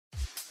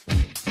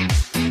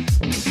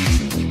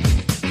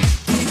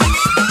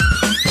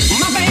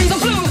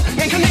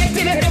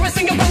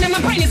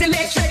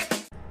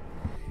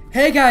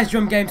Hey guys,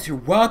 Drum Games here.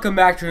 Welcome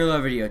back to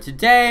another video.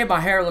 Today,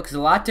 my hair looks a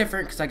lot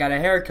different because I got a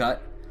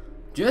haircut.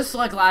 Just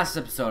like last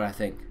episode, I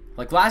think.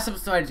 Like last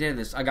episode I did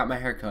this, I got my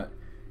haircut.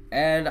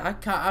 And I'm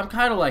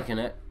kind of liking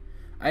it.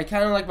 I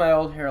kind of like my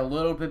old hair a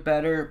little bit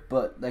better,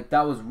 but like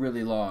that was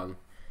really long.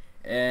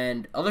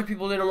 And other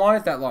people didn't want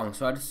it that long,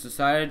 so I just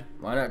decided,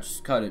 why not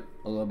just cut it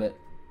a little bit.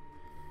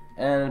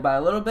 And by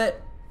a little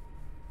bit,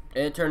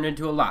 it turned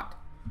into a lot.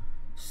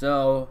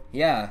 So,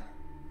 yeah.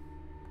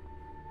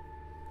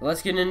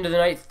 Let's get into the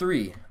night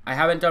 3. I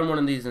haven't done one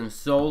of these in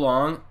so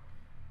long.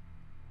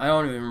 I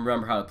don't even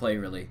remember how to play,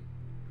 really.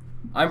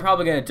 I'm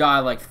probably going to die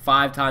like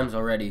 5 times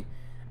already.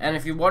 And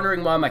if you're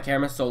wondering why my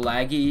camera's so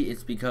laggy,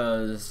 it's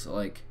because,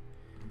 like,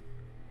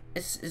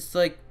 it's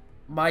like,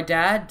 my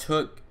dad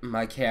took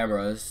my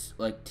cameras,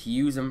 like, to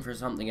use them for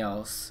something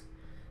else.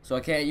 So I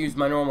can't use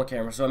my normal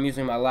camera, so I'm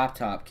using my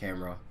laptop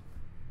camera.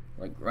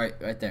 Like, right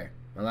there.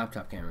 My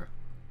laptop camera.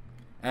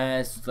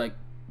 And it's, like,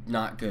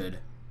 not good.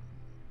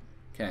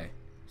 Okay.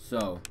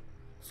 So,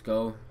 let's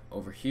go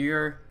over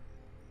here.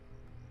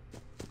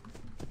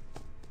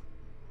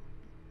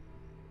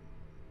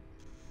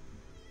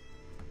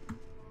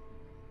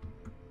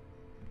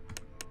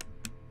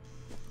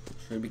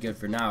 Should be good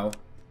for now.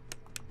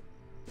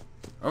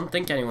 I don't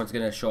think anyone's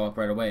gonna show up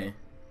right away.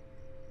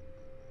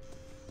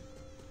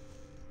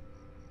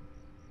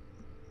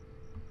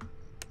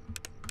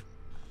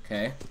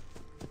 Okay.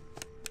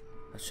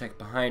 Let's check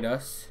behind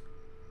us.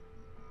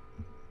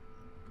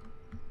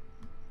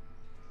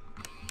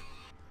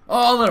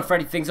 Oh, little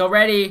Freddy things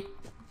already.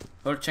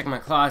 Go check my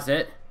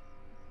closet.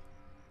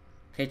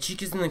 Okay,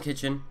 Chica's in the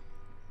kitchen.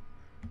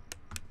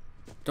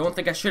 Don't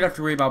think I should have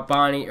to worry about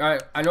Bonnie. I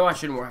know I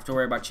shouldn't have to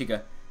worry about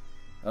Chica.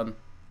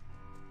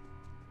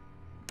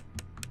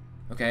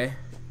 Okay.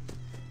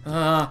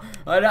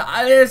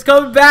 It's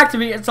coming back to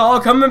me. It's all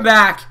coming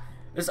back.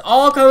 It's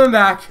all coming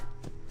back.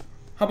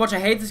 How much I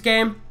hate this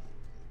game.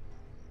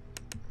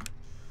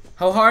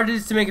 How hard it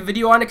is to make a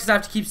video on it because I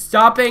have to keep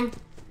stopping.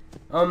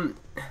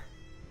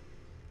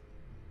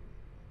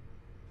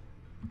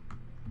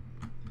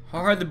 How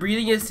hard the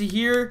breathing is to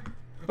hear.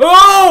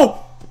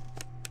 Oh!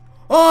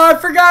 Oh, I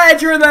forgot I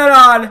turned that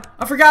on.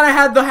 I forgot I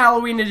had the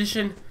Halloween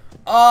edition.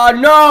 Oh,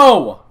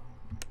 no!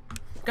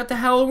 Got the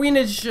Halloween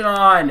edition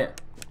on.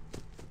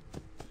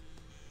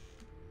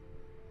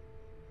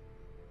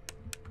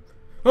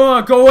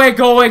 Oh, go away,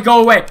 go away,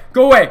 go away.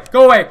 Go away,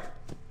 go away.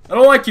 I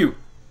don't like you.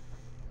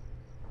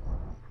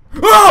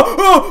 Oh!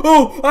 Oh!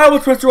 Oh! I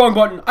almost pressed the wrong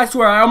button. I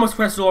swear, I almost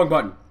pressed the wrong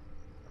button.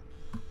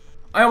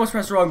 I almost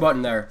pressed the wrong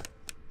button there.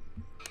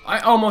 I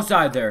almost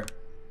died there.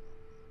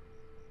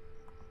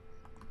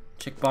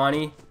 Check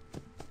Bonnie.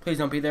 Please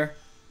don't be there.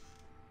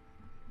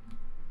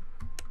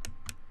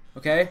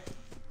 Okay.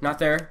 Not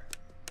there.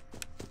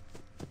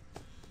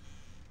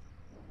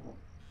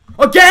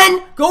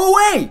 Again? Go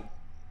away!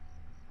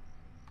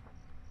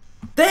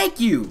 Thank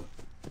you!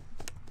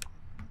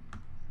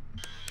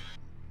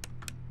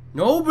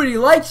 Nobody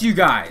likes you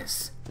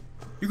guys.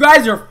 You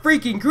guys are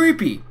freaking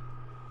creepy.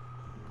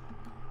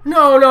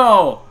 No,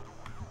 no.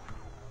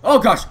 Oh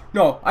gosh,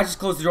 no, I just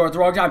closed the door at the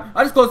wrong time.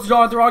 I just closed the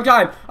door at the wrong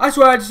time. I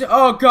swear I just,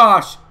 oh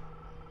gosh.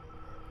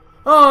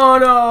 Oh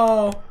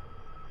no.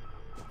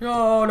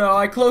 No, no,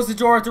 I closed the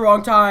door at the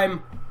wrong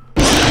time.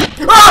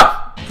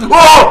 Ah!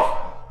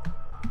 Oh!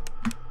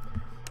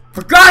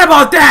 Forgot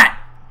about that!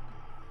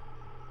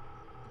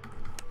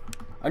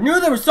 I knew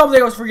there was something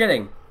I was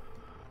forgetting.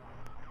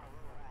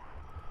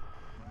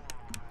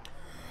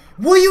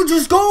 Will you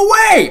just go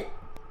away?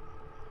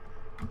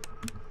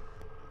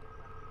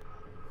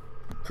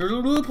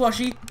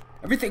 Plushie.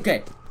 Everything.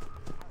 Okay.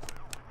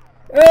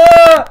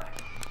 I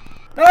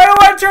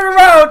don't want to turn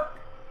around.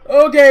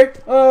 Okay.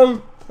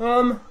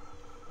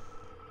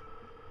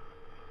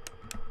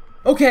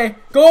 Okay.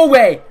 Go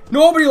away.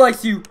 Nobody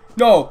likes you.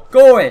 No.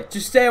 Go away.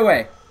 Just stay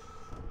away.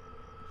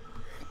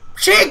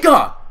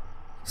 Chica!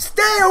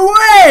 Stay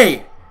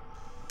away!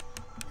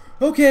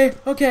 Okay.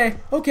 Okay.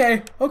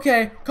 Okay.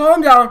 Okay.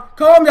 Calm down.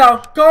 Calm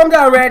down. Calm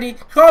down, Randy.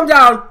 Calm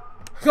down.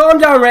 Calm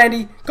down,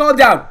 Randy. Calm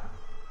down.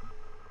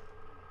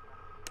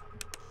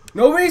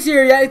 Nobody's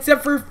here yet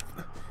except for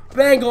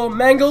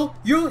Mangle.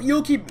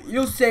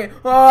 You'll say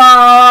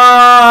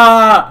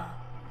ah!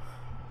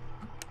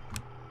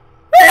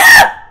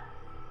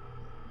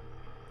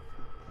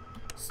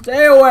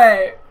 Stay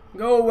away.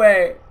 Go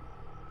away.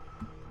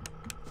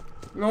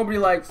 Nobody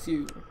likes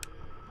you.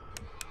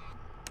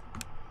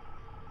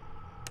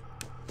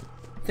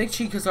 I think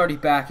Chica's already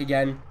back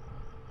again.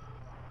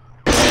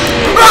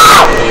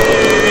 Ah!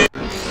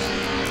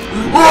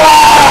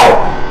 Ah!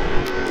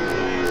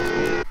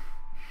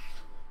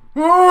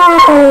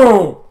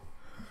 Oh!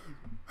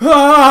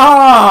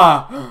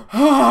 Ah!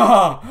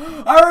 Ah!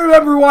 I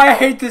remember why I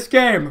hate this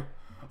game.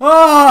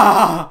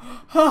 Ah!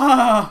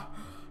 Ah!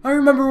 I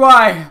remember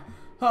why.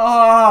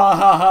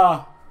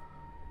 Ah!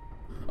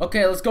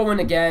 Okay, let's go in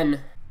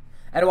again.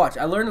 And watch,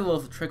 I learned a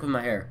little trick with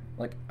my hair.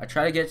 Like, I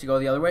try to get it to go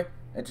the other way,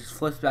 it just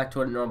flips back to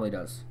what it normally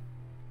does.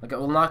 Like, it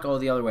will not go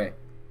the other way.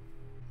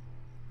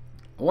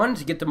 I wanted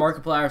to get the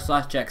Markiplier /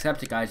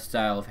 Jacksepticeye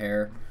style of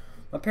hair,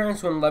 My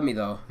parents wouldn't let me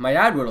though. My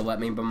dad would have let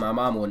me, but my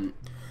mom wouldn't.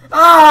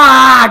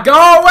 Ah!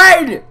 Go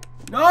away!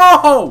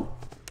 No!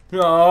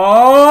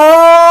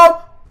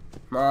 No!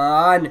 Come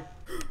on.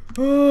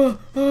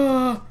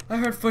 I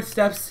heard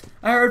footsteps.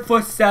 I heard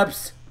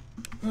footsteps.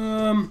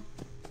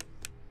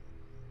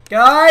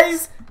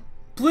 Guys,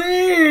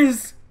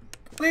 please,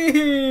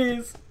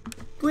 please,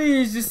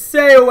 please, just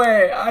stay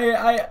away.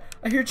 I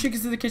hear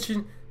chickens in the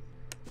kitchen.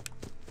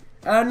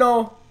 I don't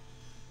know.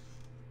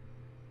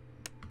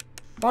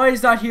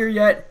 Bonnie's not here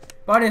yet.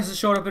 Bonnie hasn't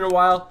showed up in a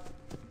while.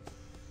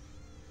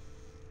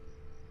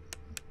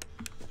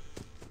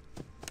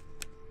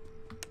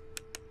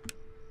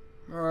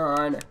 Come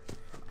on.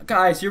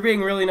 Guys, you're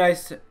being really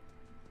nice.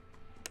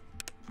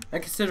 I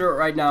consider it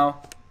right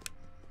now.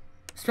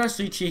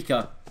 Especially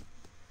Chica.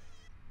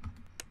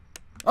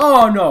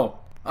 Oh no!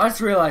 I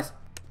just realized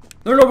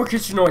there are no more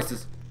kitchen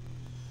noises.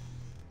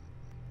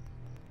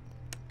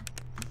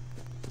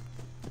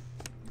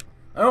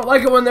 I don't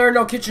like it when there are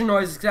no kitchen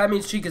noises because that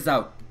means Chica's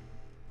out.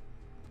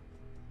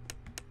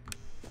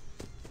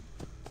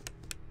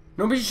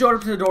 Nobody showed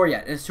up to the door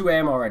yet. It's 2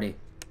 AM already.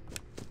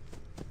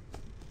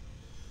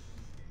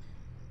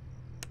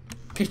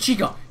 Okay,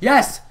 Chica.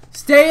 Yes!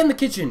 Stay in the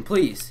kitchen,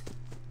 please.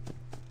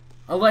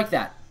 I like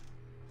that.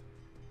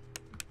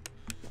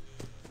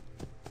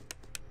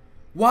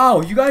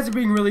 Wow, you guys are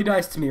being really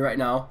nice to me right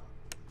now.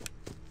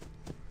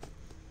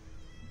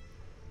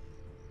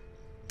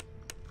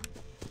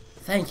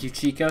 Thank you,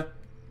 Chica.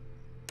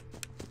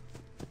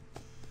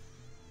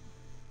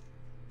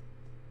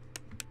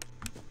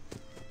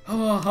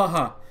 Oh,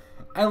 haha.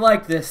 I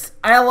like this.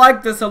 I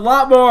like this a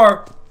lot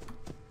more.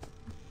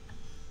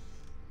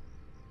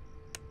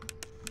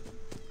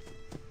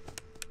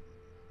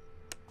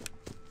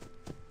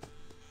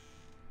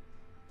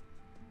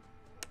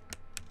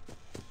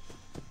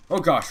 Oh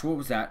gosh, what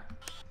was that?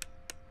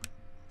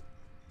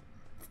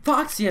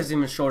 Foxy hasn't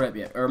even showed up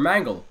yet. Or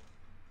Mangle.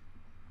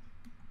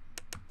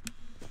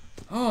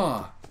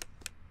 Oh.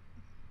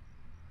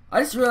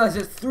 I just realized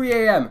it's 3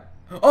 AM.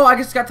 Oh, I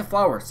just got the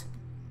flowers.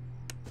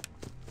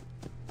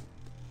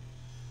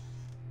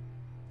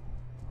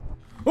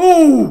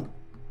 Oh!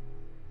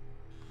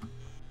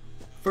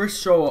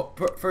 First show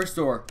up. First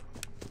door.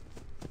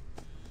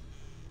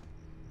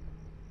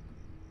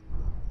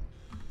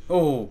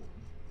 Oh.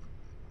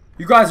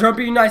 You guys aren't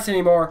being nice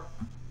anymore.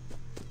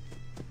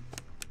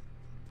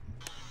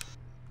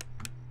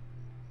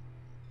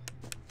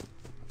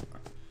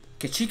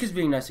 Okay, Chica's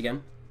being nice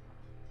again.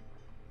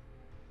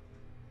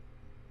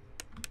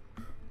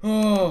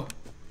 Oh.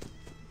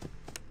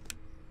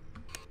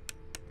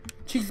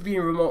 Chica's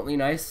being remotely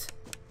nice.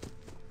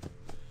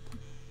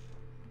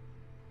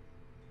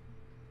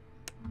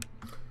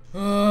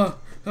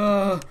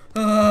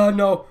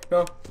 No,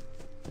 no.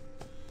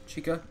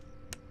 Chica.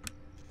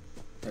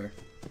 There.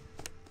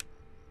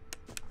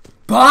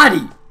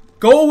 Body!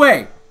 Go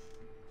away!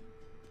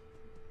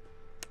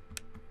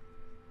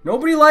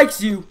 Nobody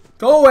likes you.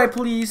 Go away,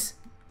 please.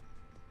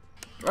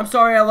 I'm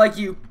sorry, I like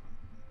you.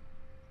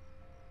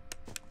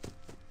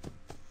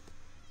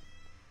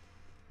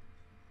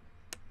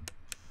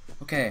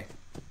 Okay.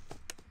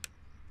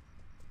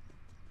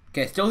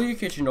 Okay, still hear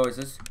kitchen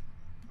noises.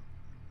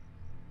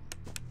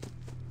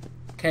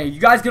 Okay, you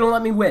guys gonna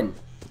let me win?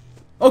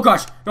 Oh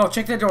gosh, no,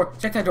 check that door,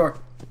 check that door.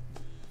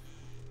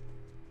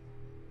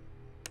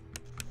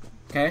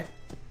 Okay.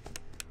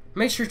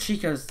 Make sure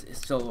Chica's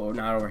still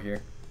not over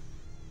here.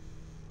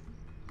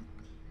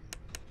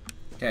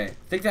 Okay, I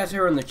think that's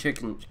her in the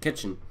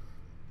kitchen.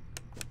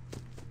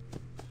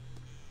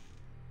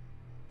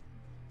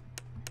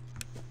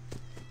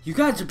 You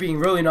guys are being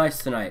really nice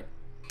tonight.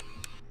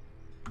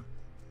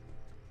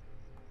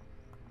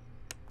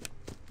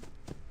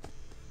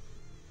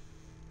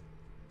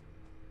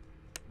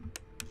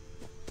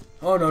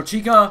 Oh no,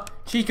 Chica!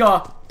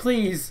 Chica,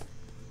 please!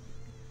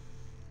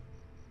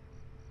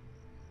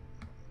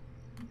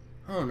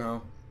 Oh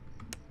no.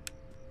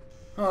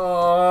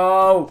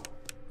 Oh!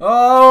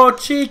 Oh,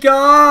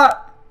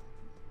 Chica!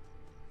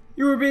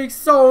 You were being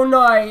so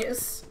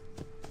nice!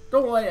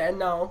 Don't let it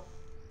know.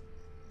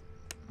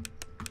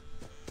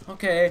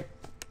 Okay.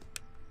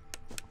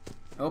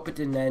 I hope it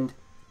didn't end.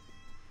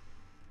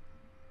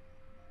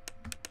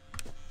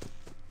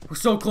 We're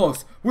so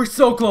close! We're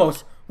so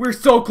close! We're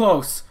so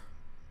close!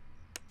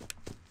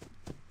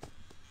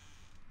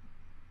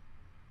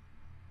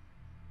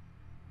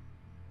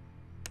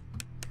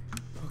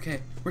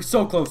 Okay, we're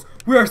so close.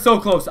 We are so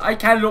close. I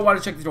kind of don't want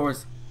to check the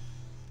doors.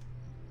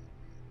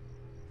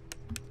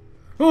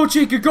 Oh,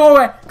 Chica, go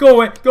away. Go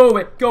away. Go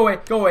away. Go away.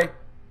 Go away.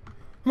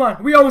 Come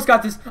on, we almost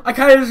got this. I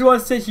kind of just want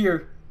to sit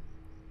here.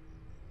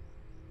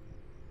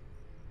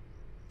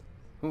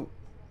 Oh.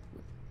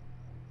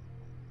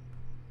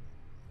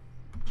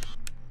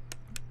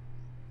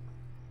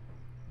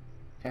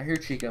 I hear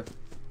Chica.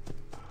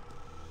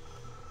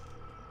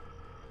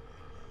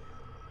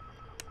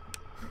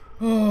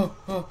 Oh,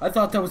 I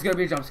thought that was gonna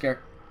be a jump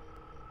scare.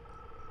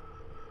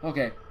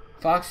 Okay,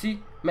 Foxy,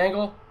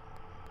 Mangle.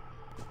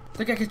 I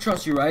think I can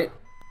trust you, right?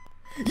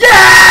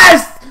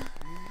 Yes!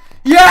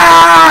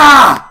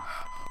 Yeah!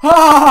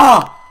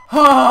 Ha!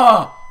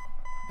 Ha!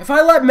 If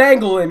I let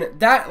Mangle in,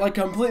 that like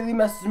completely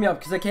messes me up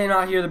because I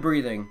cannot hear the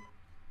breathing.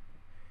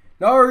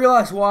 Now I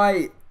realize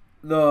why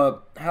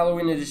the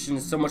Halloween edition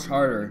is so much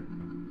harder.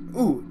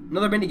 Ooh,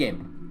 another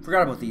minigame.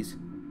 Forgot about these.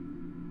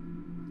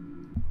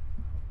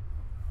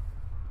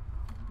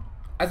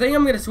 I think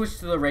I'm gonna switch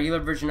to the regular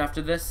version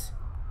after this.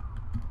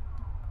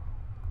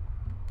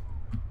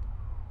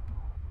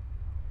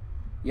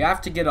 You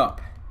have to get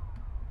up.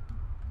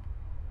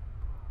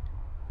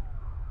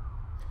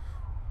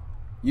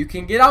 You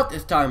can get out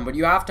this time, but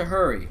you have to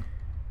hurry.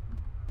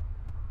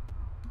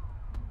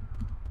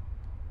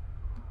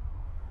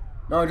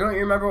 No, don't you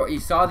remember what you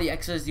saw? The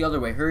exit is the other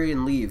way. Hurry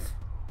and leave.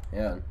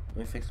 Yeah, let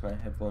me fix my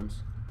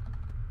headphones.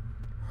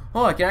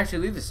 Oh, I can actually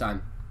leave this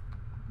time.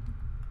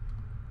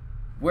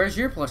 Where's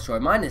your plush toy?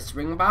 Mine is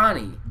Spring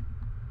Bonnie.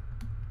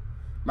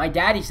 My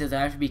daddy says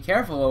I have to be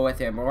careful with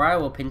him or I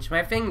will pinch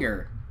my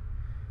finger.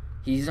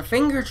 He's a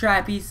finger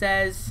trap, he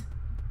says.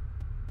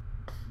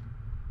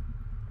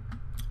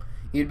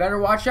 You'd better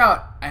watch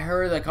out. I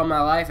heard they come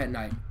my life at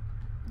night.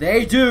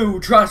 They do,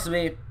 trust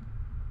me.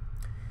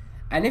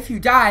 And if you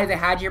die, they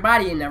hide your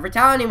body and never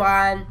tell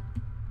anyone.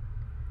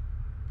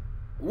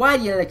 Why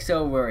do you look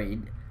so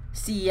worried?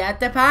 See you at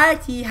the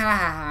party, ha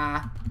ha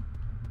ha.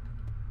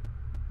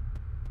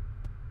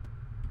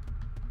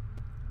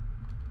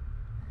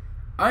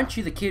 Aren't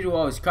you the kid who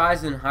always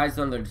cries and hides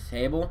under the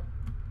table?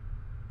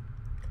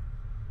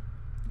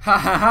 Ha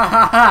ha ha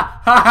ha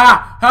ha ha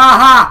ha ha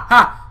ha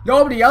ha!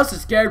 Nobody else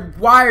is scared.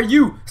 Why are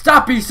you?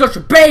 Stop being such a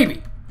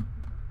baby!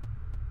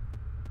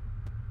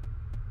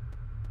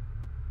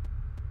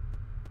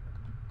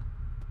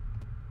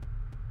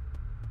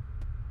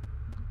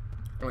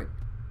 Wait.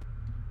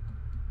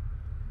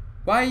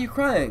 Why are you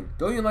crying?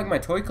 Don't you like my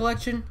toy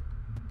collection?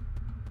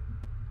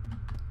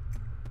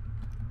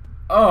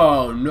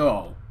 Oh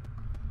no.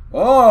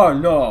 Oh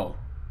no.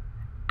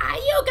 Are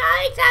you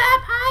going to the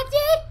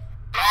party?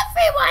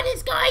 Everyone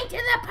is going to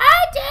the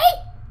party!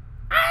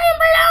 I'm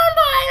Balloon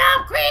Boy and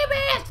I'm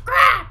creepy as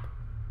crap!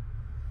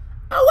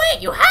 Oh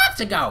wait, you have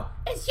to go!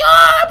 It's your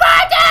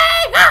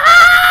birthday! Ha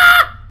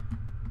ha!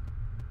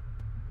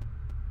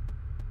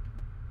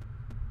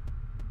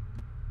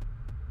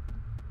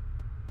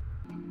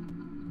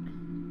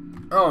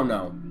 Oh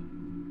no.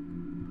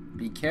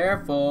 Be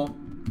careful.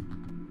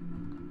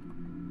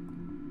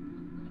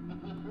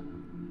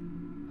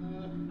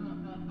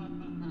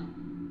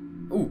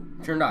 Ooh,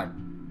 turned on.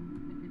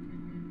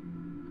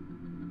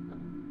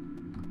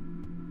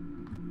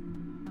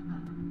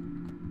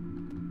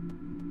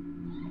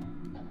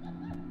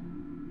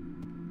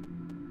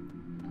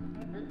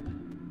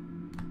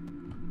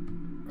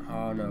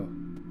 Oh no.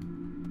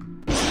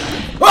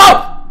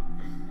 Oh!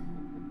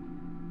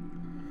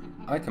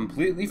 I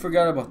completely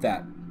forgot about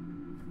that.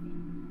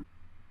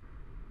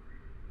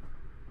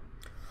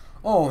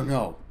 Oh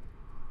no.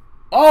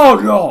 Oh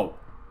no!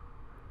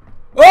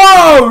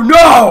 Oh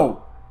no!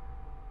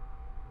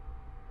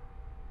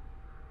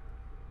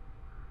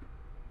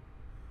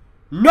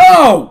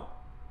 No!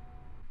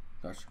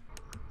 Gosh.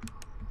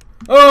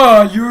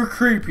 Oh, you're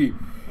creepy.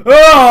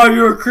 Oh,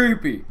 you're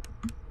creepy.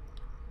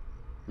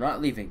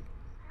 Not leaving.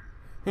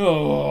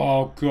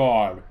 Oh,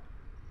 God.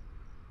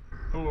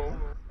 Hello.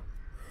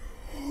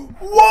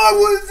 What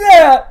was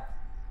that?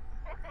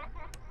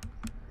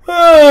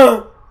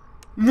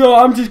 No,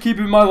 I'm just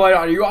keeping my light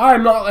on you.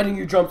 I'm not letting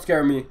you jump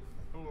scare me.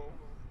 Hello.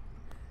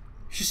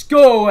 Just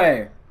go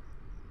away.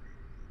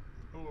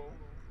 Hello.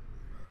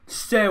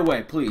 Stay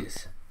away,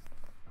 please.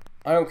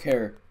 I don't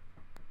care.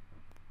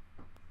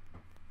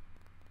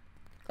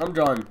 I'm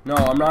done. No,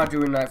 I'm not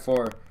doing night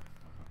 4.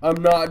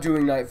 I'm not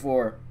doing night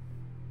 4.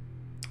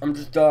 I'm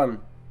just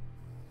done.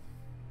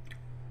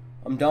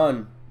 I'm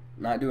done.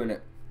 Not doing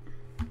it.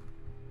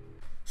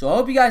 So I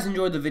hope you guys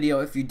enjoyed the video.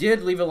 If you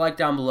did, leave a like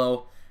down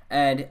below.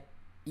 And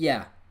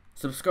yeah,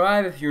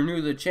 subscribe if you're new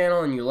to the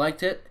channel and you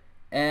liked it.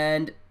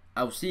 And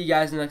I will see you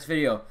guys in the next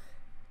video,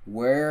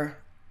 where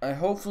I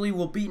hopefully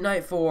will beat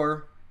night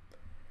 4.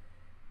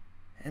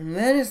 And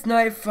then it's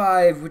night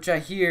 5, which I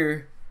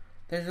hear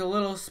there's a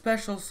little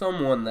special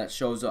someone that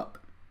shows up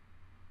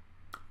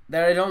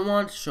that I don't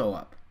want to show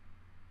up.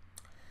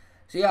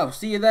 So yeah, I'll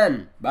see you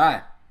then.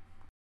 Bye.